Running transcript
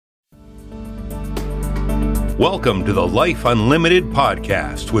Welcome to the Life Unlimited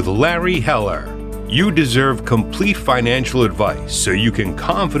podcast with Larry Heller. You deserve complete financial advice so you can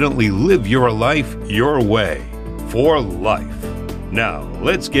confidently live your life your way for life. Now,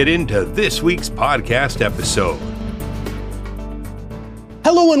 let's get into this week's podcast episode.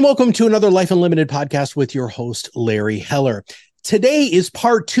 Hello and welcome to another Life Unlimited podcast with your host, Larry Heller. Today is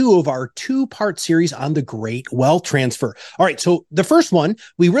part 2 of our 2-part series on the Great Wealth Transfer. All right, so the first one,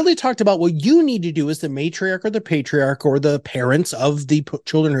 we really talked about what you need to do as the matriarch or the patriarch or the parents of the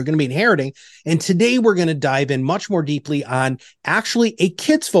children who are going to be inheriting. And today we're going to dive in much more deeply on actually a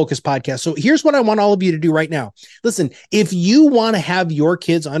kids-focused podcast. So here's what I want all of you to do right now. Listen, if you want to have your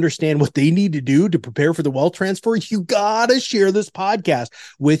kids understand what they need to do to prepare for the wealth transfer, you got to share this podcast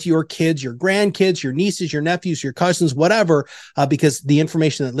with your kids, your grandkids, your nieces, your nephews, your cousins, whatever. Because the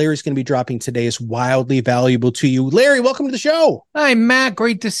information that Larry's going to be dropping today is wildly valuable to you. Larry, welcome to the show. Hi, Matt.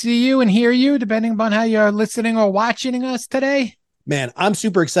 Great to see you and hear you, depending upon how you're listening or watching us today. Man, I'm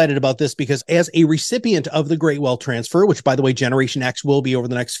super excited about this because as a recipient of the Great Wealth Transfer, which, by the way, Generation X will be over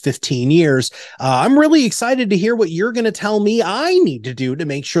the next 15 years, I'm really excited to hear what you're going to tell me I need to do to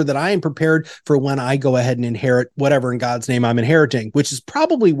make sure that I am prepared for when I go ahead and inherit whatever in God's name I'm inheriting, which is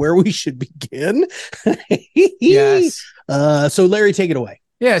probably where we should begin. Yes. So, Larry, take it away.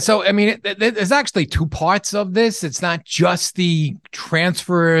 Yeah. So, I mean, there's actually 2 parts of this. It's not just the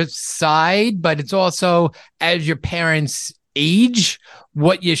transfer side, but it's also as your parents age,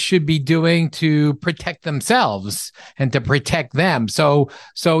 what you should be doing to protect themselves and to protect them. So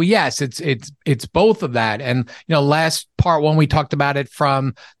yes, it's both of that. And, last part one, we talked about it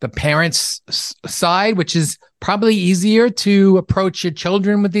from the parents' side, which is probably easier to approach your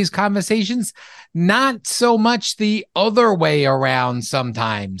children with these conversations. Not so much the other way around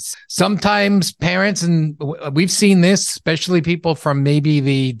sometimes. Sometimes parents, and we've seen this, especially people from maybe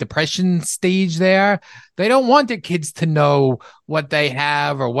the depression stage there, they don't want their kids to know what they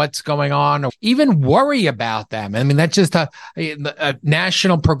have or what's going on or even worry about them. I mean, that's just a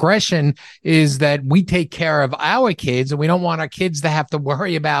national progression is that we take care of our kids and we don't want our kids to have to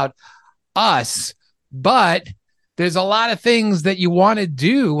worry about us. But there's a lot of things that you want to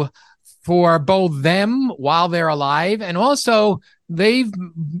do for both them while they're alive, and also they've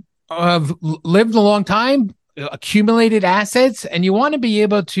lived a long time, accumulated assets, and you want to be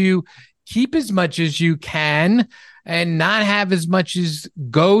able to keep as much as you can and not have as much as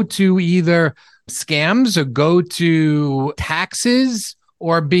go to either scams or go to taxes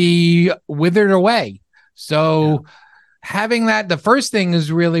or be withered away. So having that, the first thing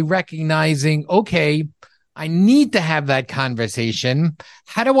is really recognizing, okay, I need to have that conversation.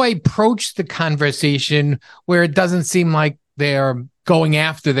 How do I approach the conversation where it doesn't seem like they're going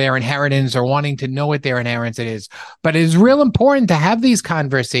after their inheritance or wanting to know what their inheritance is? But it is real important to have these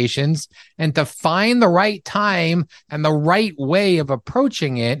conversations and to find the right time and the right way of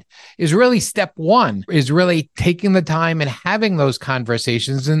approaching it is really step one, is really taking the time and having those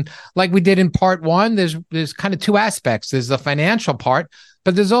conversations. And like we did in part 1, there's kind of 2 aspects. There's the financial part,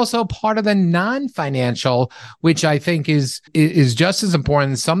 but there's also part of the non-financial, which I think is just as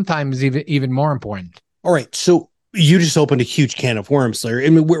important, sometimes even more important. All right. So you just opened a huge can of worms, Larry. I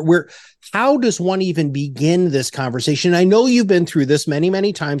mean, how does one even begin this conversation? I know you've been through this many,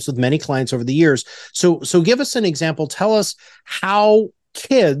 many times with many clients over the years. So give us an example. Tell us how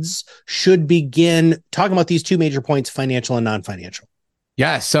kids should begin talking about these 2 major points, financial and non-financial.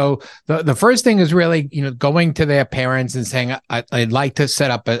 Yeah. So the first thing is really, going to their parents and saying, I'd like to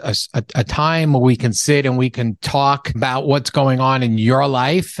set up a time where we can sit and we can talk about what's going on in your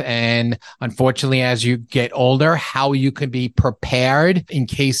life. And unfortunately, as you get older, how you can be prepared in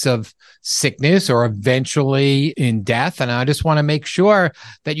case of sickness or eventually in death. And I just want to make sure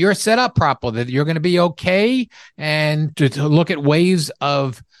that you're set up properly, that you're going to be okay, and to look at ways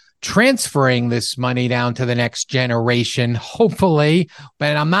of transferring this money down to the next generation, hopefully,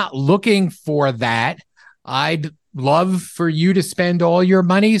 but I'm not looking for that. I'd love for you to spend all your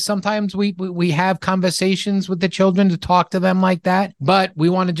money. Sometimes we have conversations with the children to talk to them like that, but we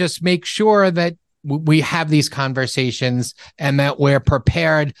want to just make sure that we have these conversations and that we're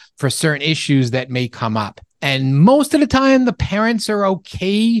prepared for certain issues that may come up. And most of the time, the parents are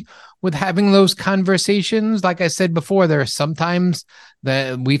okay with having those conversations. Like I said before, there are sometimes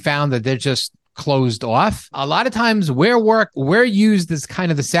that we found that they're just closed off. A lot of times we're used as kind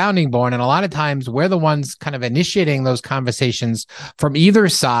of the sounding board, and a lot of times we're the ones kind of initiating those conversations from either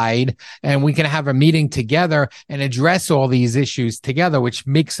side, and we can have a meeting together and address all these issues together, which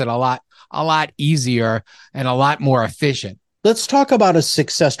makes it a lot easier and a lot more efficient. Let's talk about a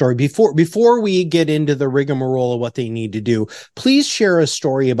success story. Before we get into the rigmarole of what they need to do, please share a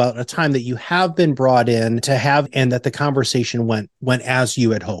story about a time that you have been brought in to have and that the conversation went as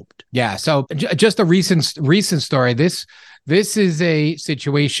you had hoped. Yeah. So just a recent story. This is a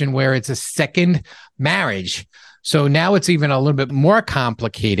situation where it's a second marriage. So now it's even a little bit more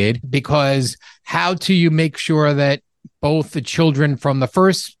complicated, because how do you make sure that both the children from the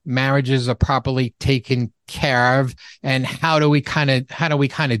first marriages are properly taken care of, and how do we kind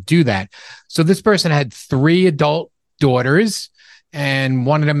of do that? So this person had 3 adult daughters and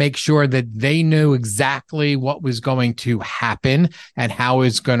wanted to make sure that they knew exactly what was going to happen and how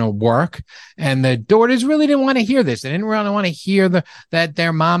it's going to work. And the daughters really didn't want to hear this. They didn't really want to hear that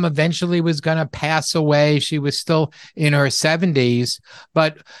their mom eventually was going to pass away. She was still in her 70s,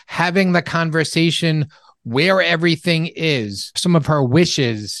 but having the conversation where everything is, some of her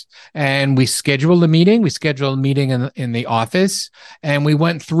wishes. And we scheduled a meeting. We scheduled a meeting in the office, and we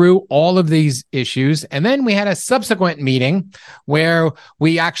went through all of these issues. And then we had a subsequent meeting where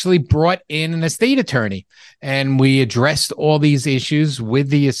we actually brought in an estate attorney, and we addressed all these issues with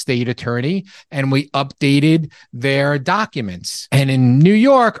the estate attorney, and we updated their documents. And in New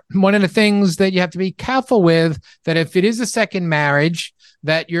York, one of the things that you have to be careful with, that if it is a second marriage,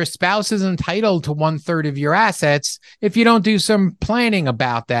 that your spouse is entitled to 1/3 of your assets if you don't do some planning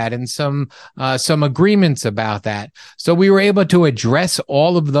about that and some agreements about that. So we were able to address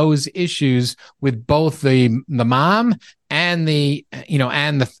all of those issues with both the mom and the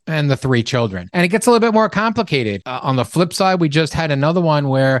 3 children. And it gets a little bit more complicated. On the flip side, we just had another one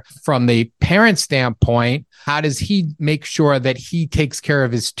where, from the parent standpoint, how does he make sure that he takes care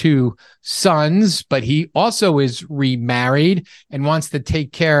of his 2 sons, but he also is remarried and wants to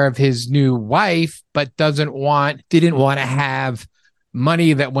take care of his new wife, but didn't want to have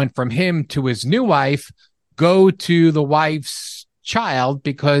money that went from him to his new wife go to the wife's child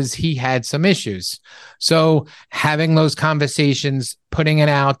because he had some issues. So having those conversations, putting it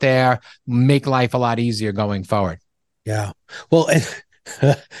out there, make life a lot easier going forward. Yeah. Well,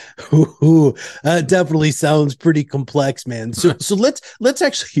 definitely sounds pretty complex, man. So let's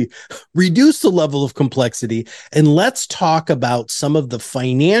actually reduce the level of complexity, and let's talk about some of the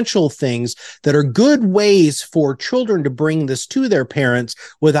financial things that are good ways for children to bring this to their parents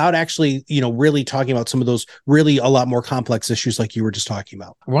without actually, really talking about some of those really a lot more complex issues like you were just talking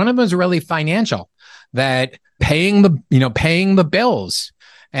about. One of them is really financial, that paying the bills.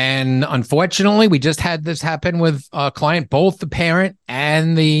 And unfortunately, we just had this happen with a client. Both the parent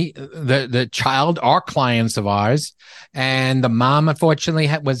and the child are clients of ours. And the mom, unfortunately,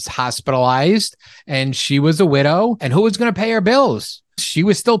 was hospitalized, and she was a widow. And who was going to pay her bills? She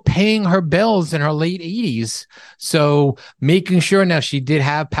was still paying her bills in her late 80s. So making sure, now she did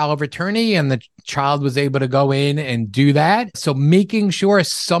have power of attorney, and the child was able to go in and do that. So making sure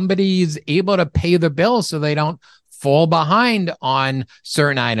somebody is able to pay the bills so they don't fall behind on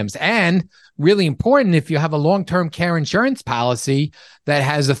certain items. And really important, if you have a long-term care insurance policy that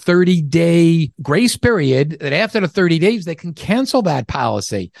has a 30-day grace period, that after the 30 days, they can cancel that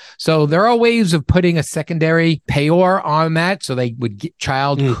policy. So there are ways of putting a secondary payor on that, so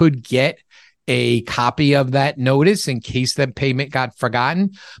child could get a copy of that notice in case that payment got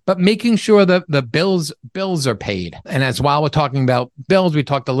forgotten, but making sure that the bills are paid. And as while we're talking about bills, we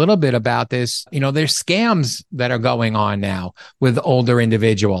talked a little bit about this. There's scams that are going on now with older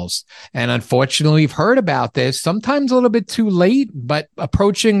individuals. And unfortunately, we've heard about this, sometimes a little bit too late, but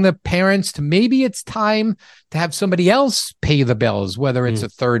approaching the parents to maybe it's time to have somebody else pay the bills, whether it's a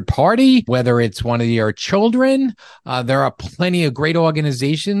third party, whether it's one of your children. There are plenty of great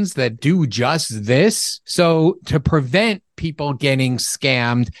organizations that do just this. So to prevent people getting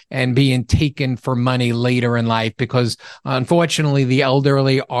scammed and being taken for money later in life, because unfortunately the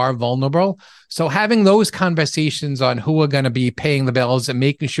elderly are vulnerable. So having those conversations on who are going to be paying the bills and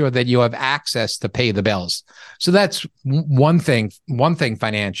making sure that you have access to pay the bills. So that's one thing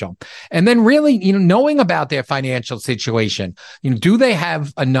financial. And then really, knowing about their financial situation, do they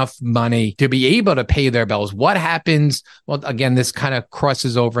have enough money to be able to pay their bills? What happens? Well, again, this kind of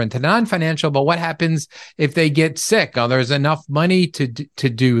crosses over into non-financial, but what happens if they get sick? There's enough money to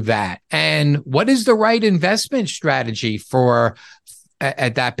do that. And what is the right investment strategy for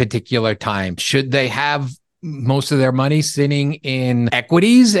at that particular time? Should they have most of their money sitting in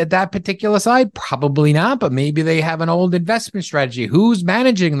equities at that particular side? Probably not, but maybe they have an old investment strategy. Who's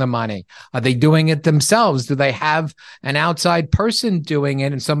managing the money? Are they doing it themselves? Do they have an outside person doing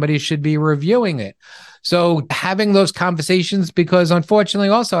it and somebody should be reviewing it? So having those conversations, because unfortunately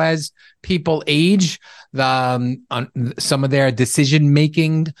also as people age, some of their decision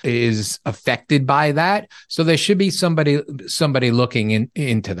making is affected by that. So there should be somebody looking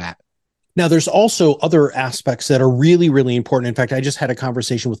into that. Now, there's also other aspects that are really, really important. In fact, I just had a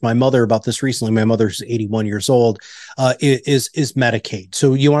conversation with my mother about this recently. My mother's 81 years old, is Medicaid.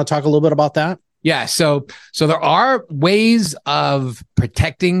 So you want to talk a little bit about that? Yeah. So there are ways of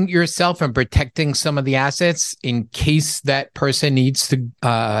protecting yourself and protecting some of the assets in case that person needs to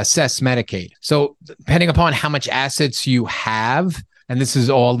assess Medicaid. So depending upon how much assets you have, and this is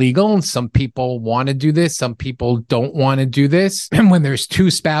all legal, and some people want to do this, some people don't want to do this. And when there's two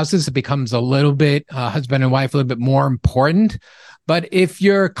spouses, it becomes a little bit, husband and wife, a little bit more important. But if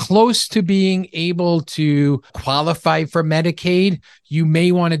you're close to being able to qualify for Medicaid, you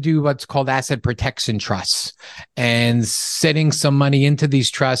may want to do what's called asset protection trusts. And setting some money into these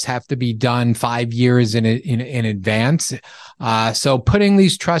trusts have to be done 5 years in advance. So putting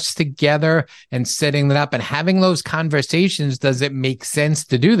these trusts together and setting that up and having those conversations, does it make sense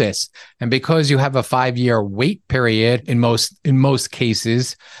to do this? And because you have a 5-year wait period in most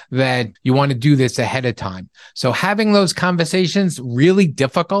cases, that you want to do this ahead of time. So having those conversations, really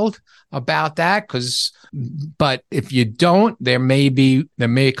difficult about that, but if you don't, there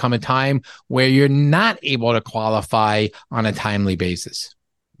may come a time where you're not able to qualify on a timely basis.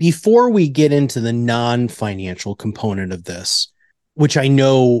 Before we get into the non-financial component of this, which I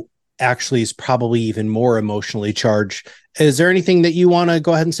know actually is probably even more emotionally charged, is there anything that you want to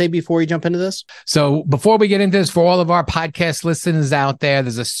go ahead and say before we jump into this? So before we get into this, for all of our podcast listeners out there,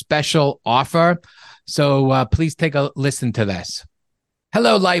 there's a special offer. So please take a listen to this.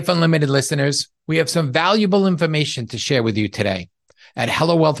 Hello, Life Unlimited listeners. We have some valuable information to share with you today. At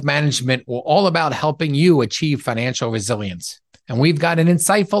Hello Wealth Management, we're all about helping you achieve financial resilience. And we've got an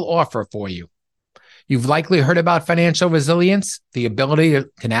insightful offer for you. You've likely heard about financial resilience, the ability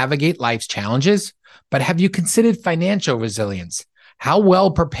to navigate life's challenges. But have you considered financial resilience? How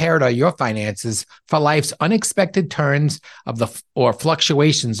well prepared are your finances for life's unexpected turns or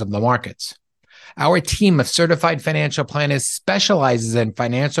fluctuations of the markets? Our team of certified financial planners specializes in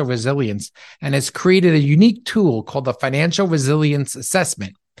financial resilience and has created a unique tool called the Financial Resilience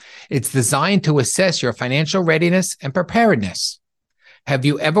Assessment. It's designed to assess your financial readiness and preparedness. Have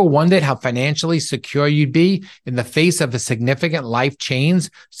you ever wondered how financially secure you'd be in the face of a significant life change,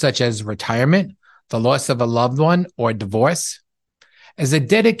 such as retirement, the loss of a loved one, or divorce? As a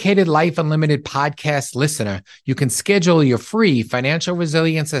dedicated Life Unlimited podcast listener, you can schedule your free financial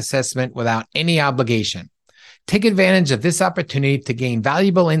resilience assessment without any obligation. Take advantage of this opportunity to gain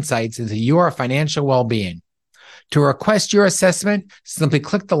valuable insights into your financial well-being. To request your assessment, simply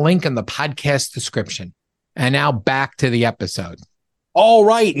click the link in the podcast description. And now back to the episode. All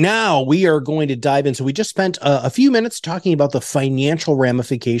right, now we are going to dive in. So we just spent a few minutes talking about the financial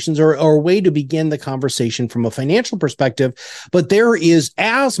ramifications or a way to begin the conversation from a financial perspective. But there is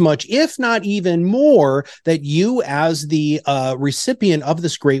as much, if not even more, that you as the recipient of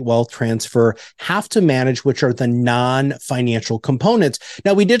this great wealth transfer have to manage, which are the non-financial components.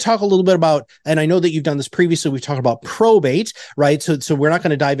 Now, we did talk a little bit about, and I know that you've done this previously, we've talked about probate, right? So we're not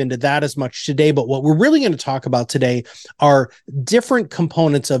going to dive into that as much today, but what we're really going to talk about today are different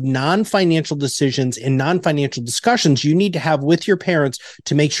components of non-financial decisions and non-financial discussions you need to have with your parents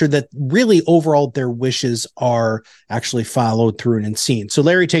to make sure that really overall their wishes are actually followed through and seen. So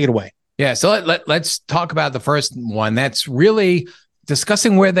Larry, take it away. Yeah. So let's talk about the first one. That's really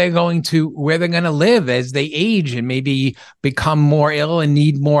discussing where they're going to live as they age and maybe become more ill and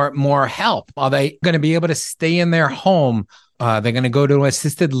need more help. Are they going to be able to stay in their home? They're going to go to an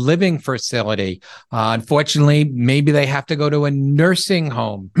assisted living facility. Unfortunately, maybe they have to go to a nursing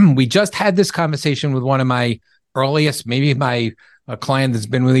home. We just had this conversation with one of my earliest, maybe my client that's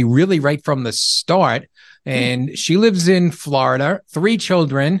been really right from the start. And she lives in Florida, 3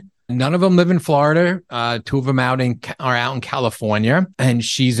 children. None of them live in Florida. 2 of them are out in California, and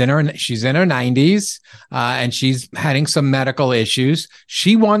she's in her 90s, and she's having some medical issues.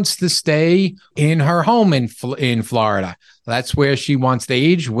 She wants to stay in her home in Florida. That's where she wants to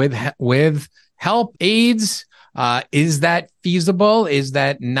age with help, aids. Is that feasible? Is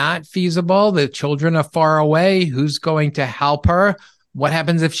that not feasible? The children are far away. Who's going to help her? What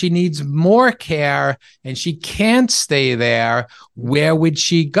happens if she needs more care and she can't stay there? Where would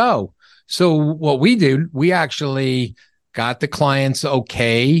she go? So what we did, we actually got the clients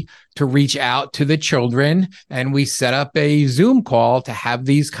okay to reach out to the children, and we set up a Zoom call to have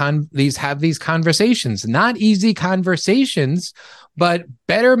these conversations. Not easy conversations, but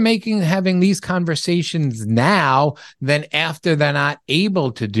better having these conversations now than after they're not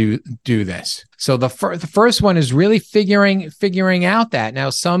able to do this. So the first one is really figuring out that. Now,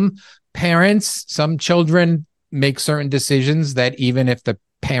 some parents, some children make certain decisions that even if the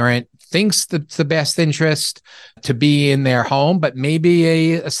parent thinks it's the best interest to be in their home, but maybe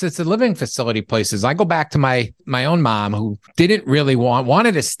a assisted living facility places. I go back to my own mom, who didn't really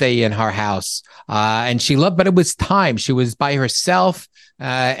wanted to stay in her house, and she loved, but it was time. She was by herself,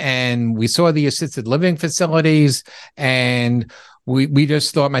 and we saw the assisted living facilities, and we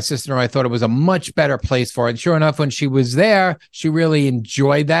just thought, my sister and I thought it was a much better place for her. And sure enough, when she was there, she really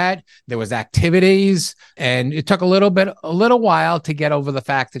enjoyed that. There was activities, and it took a little while to get over the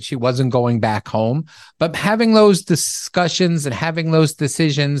fact that she wasn't going back home. But having those discussions and having those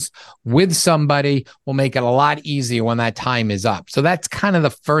decisions with somebody will make it a lot easier when that time is up. So that's kind of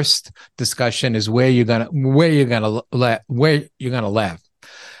the first discussion, is where you're gonna live.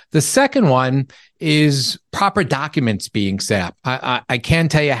 The second one is proper documents being set up. I can't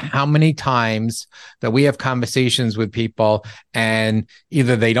tell you how many times that we have conversations with people, and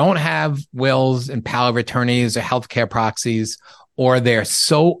either they don't have wills and power of attorneys or healthcare proxies, or they're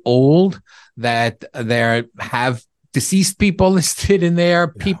so old that they have deceased people listed in there,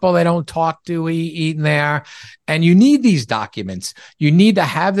 people they don't talk to eat in there. And you need these documents. You need to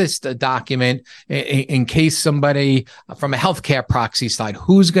have this document in case somebody from a healthcare proxy side,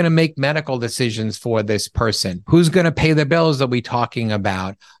 who's going to make medical decisions for this person? Who's going to pay the bills that we're talking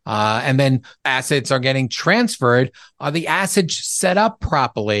about? And then assets are getting transferred. Are the assets set up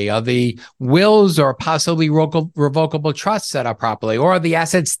properly? Are the wills or possibly revocable trusts set up properly? Or are the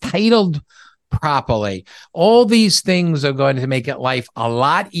assets titled properly? All these things are going to make life a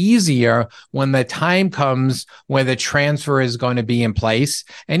lot easier when the time comes where the transfer is going to be in place.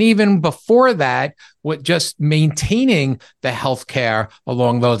 And even before that, with just maintaining the health care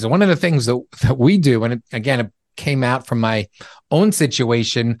along those. And one of the things that we do, and it came out from my own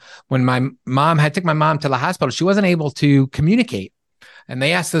situation, when my mom took my mom to the hospital, she wasn't able to communicate. And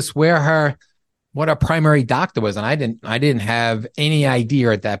they asked us what our primary doctor was. And I didn't have any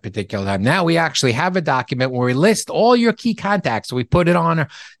idea at that particular time. Now we actually have a document where we list all your key contacts. So we put it on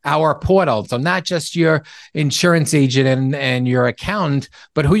our portal. So not just your insurance agent and your accountant,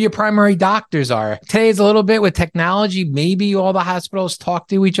 but who your primary doctors are. Today is a little bit with technology. Maybe all the hospitals talk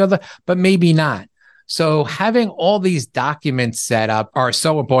to each other, but maybe not. So having all these documents set up are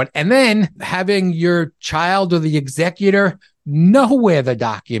so important. And then having your child or the executor know where the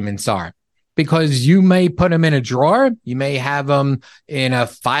documents are. Because you may put them in a drawer, you may have them in a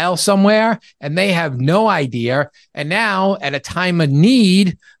file somewhere, and they have no idea. And now, at a time of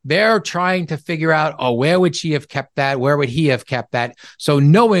need, they're trying to figure out, where would she have kept that? Where would he have kept that? So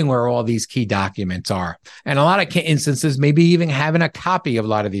knowing where all these key documents are. And a lot of instances, maybe even having a copy of a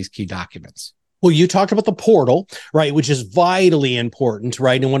lot of these key documents. Well, you talked about the portal, right, which is vitally important,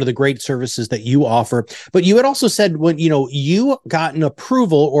 right, and one of the great services that you offer. But you had also said when, you got an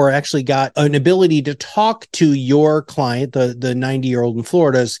approval or actually got an ability to talk to your client, the 90-year-old in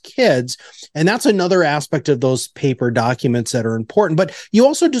Florida's kids. And that's another aspect of those paper documents that are important. But you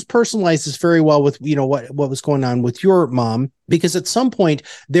also just personalized this very well with, what was going on with your mom, because at some point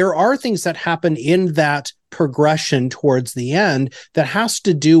there are things that happen in that progression towards the end that has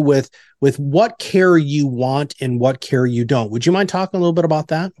to do with what care you want and what care you don't. Would you mind talking a little bit about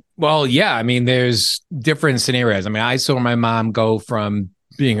that? Well, yeah. I mean, there's different scenarios. I mean, I saw my mom go from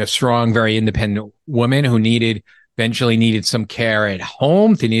being a strong, very independent woman who eventually needed some care at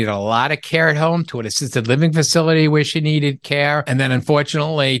home. She needed a lot of care at home, to an assisted living facility where she needed care. And then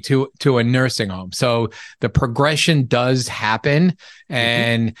unfortunately to a nursing home. So the progression does happen,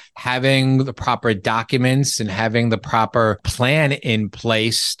 and having the proper documents and having the proper plan in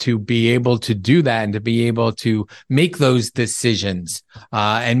place to be able to do that and to be able to make those decisions,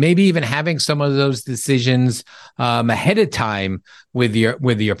 and maybe even having some of those decisions ahead of time with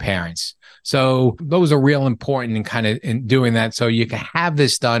your parents. So those are real important in kind of in doing that. So you can have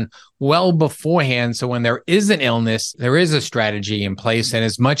this done well beforehand. So when there is an illness, there is a strategy in place. And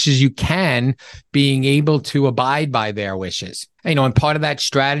as much as you can, being able to abide by their wishes. And part of that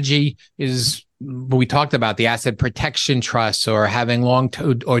strategy is we talked about the asset protection trusts, or having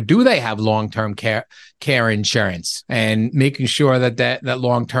or do they have long-term care insurance, and making sure that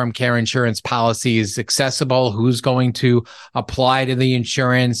long-term care insurance policy is accessible, who's going to apply to the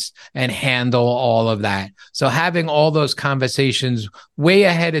insurance and handle all of that. So having all those conversations way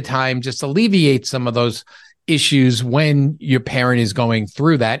ahead of time just alleviates some of those issues when your parent is going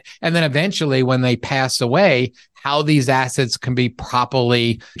through that. And then eventually when they pass away, how these assets can be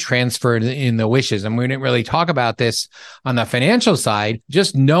properly transferred in the wishes. And we didn't really talk about this on the financial side,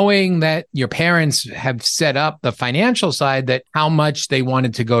 just knowing that your parents have set up the financial side, that how much they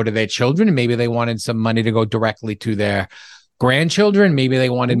wanted to go to their children. Maybe they wanted some money to go directly to their grandchildren. Maybe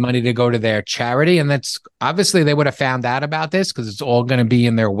they wanted money to go to their charity. And that's obviously they would have found out about this because it's all going to be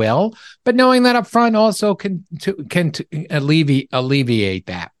in their will. But knowing that up front also can alleviate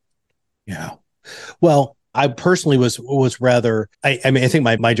that. Yeah. Well, I personally was rather, I mean, I think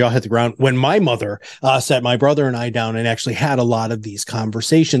my jaw hit the ground when my mother sat my brother and I down and actually had a lot of these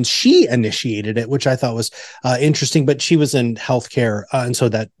conversations. She initiated it, which I thought was interesting, but she was in healthcare. And so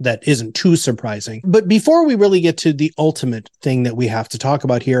that isn't too surprising. But before we really get to the ultimate thing that we have to talk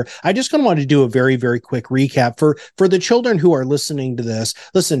about here, I just kind of want to do a very, very quick recap for the children who are listening to this.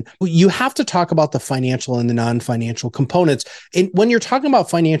 Listen, you have to talk about the financial and the non-financial components. And when you're talking about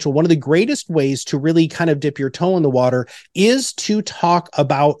financial, one of the greatest ways to really kind of dip your toe in the water is to talk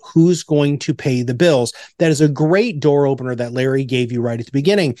about who's going to pay the bills. That is a great door opener that Larry gave you right at the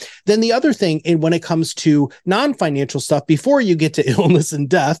beginning. Then the other thing, and when it comes to non-financial stuff, before you get to illness and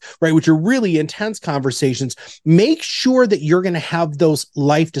death, right, which are really intense conversations, make sure that you're going to have those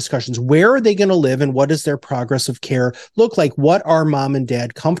life discussions. Where are they going to live and what does their progress of care look like? What are mom and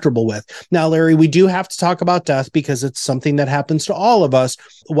dad comfortable with? Now, Larry, we do have to talk about death because it's something that happens to all of us.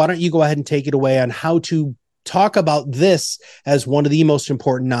 Why don't you go ahead and take it away on how to talk about this as one of the most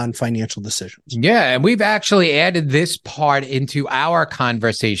important non-financial decisions? Yeah, and we've actually added this part into our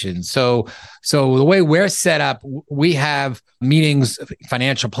conversation. So the way we're set up, we have meetings,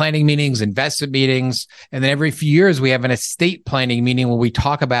 financial planning meetings, investment meetings, and then every few years we have an estate planning meeting where we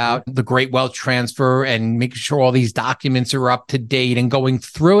talk about the great wealth transfer and making sure all these documents are up to date and going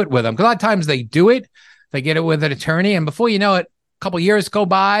through it with them. Because a lot of times they do it, they get it with an attorney, and before you know it, a couple of years go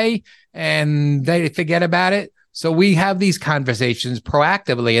by and they forget about it. So we have these conversations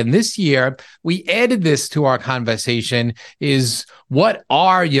proactively. And this year, we added this to our conversation is, what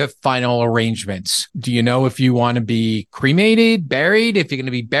are your final arrangements? Do you know if you want to be cremated, buried, if you're going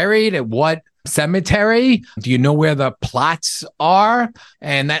to be buried, at what cemetery? Do you know where the plots are?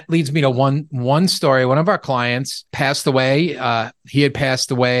 And that leads me to one story. One of our clients passed away. He had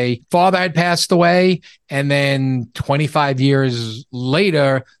passed away. Father had passed away. And then 25 years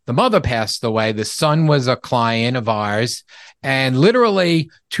later, the mother passed away. The son was a client of ours. And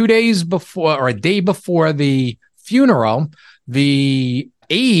literally 2 days before, or a day before the funeral, the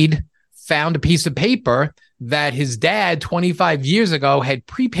aide found a piece of paper that his dad 25 years ago had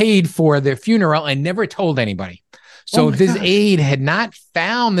prepaid for their funeral and never told anybody. So if this aide had not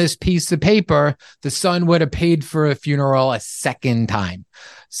found this piece of paper, the son would have paid for a funeral a second time.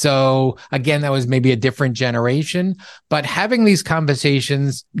 So again, that was maybe a different generation, but having these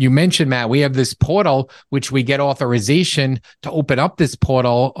conversations, you mentioned, Matt, we have this portal, which we get authorization to open up this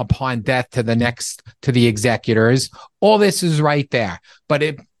portal upon death to the executors. All this is right there. But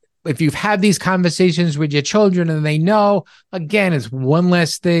if you've had these conversations with your children and they know, again, it's one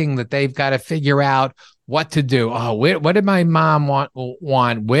less thing that they've got to figure out what to do. Oh, what did my mom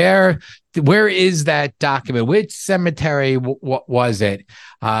want? Where is that document? Which cemetery was it?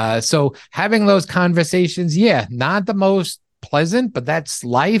 So having those conversations, yeah, not the most pleasant, but that's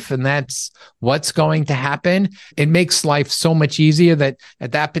life and that's what's going to happen. It makes life so much easier that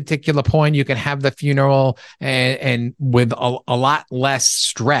at that particular point, you can have the funeral and with a lot less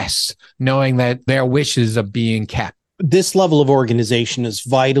stress, knowing that their wishes are being kept. This level of organization is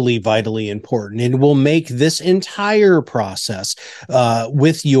vitally, vitally important and will make this entire process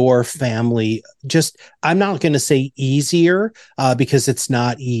with your family just, I'm not going to say easier because it's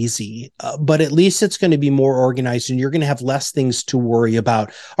not easy, but at least it's going to be more organized and you're going to have less things to worry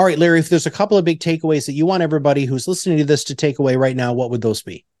about. All right, Larry, if there's a couple of big takeaways that you want everybody who's listening to this to take away right now, what would those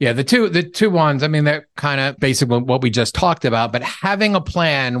be? Yeah, the two ones, I mean, they're kind of basically what we just talked about, but having a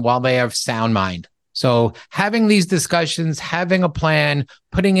plan while they have sound mind. So having these discussions, having a plan,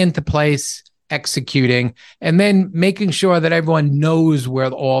 putting into place, executing, and then making sure that everyone knows where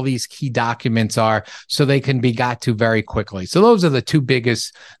all these key documents are so they can be got to very quickly. So those are the two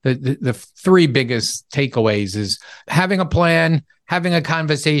biggest, the three biggest takeaways is having a plan, having a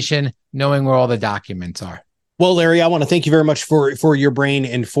conversation, knowing where all the documents are. Well, Larry, I want to thank you very much for your brain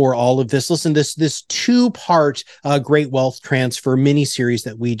and for all of this. Listen, this two-part Great Wealth Transfer mini-series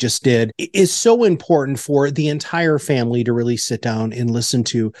that we just did is so important for the entire family to really sit down and listen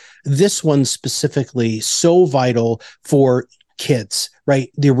to. This one specifically, so vital for kids, right?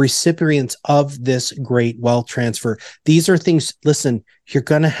 The recipients of this great wealth transfer. These are things, listen, you're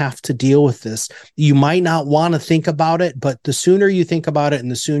going to have to deal with this. You might not want to think about it, but the sooner you think about it and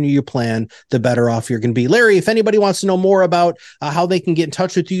the sooner you plan, the better off you're going to be. Larry, if anybody wants to know more about how they can get in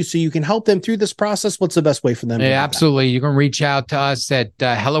touch with you so you can help them through this process, what's the best way for them to do that? Absolutely. You can reach out to us at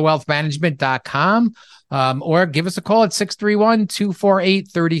hellowealthmanagement.com or give us a call at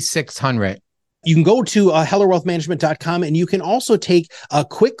 631-248-3600. You can go to hellerwealthmanagement.com and you can also take a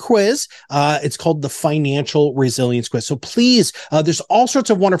quick quiz. It's called the Financial Resilience Quiz. So please, there's all sorts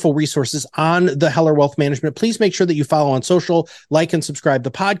of wonderful resources on the Heller Wealth Management. Please make sure that you follow on social, like and subscribe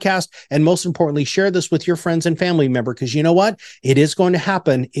to the podcast. And most importantly, share this with your friends and family member, because you know what? It is going to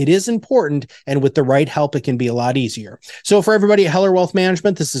happen. It is important. And with the right help, it can be a lot easier. So for everybody at Heller Wealth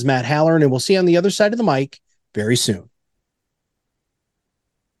Management, this is Matt Halloran, and we'll see you on the other side of the mic very soon.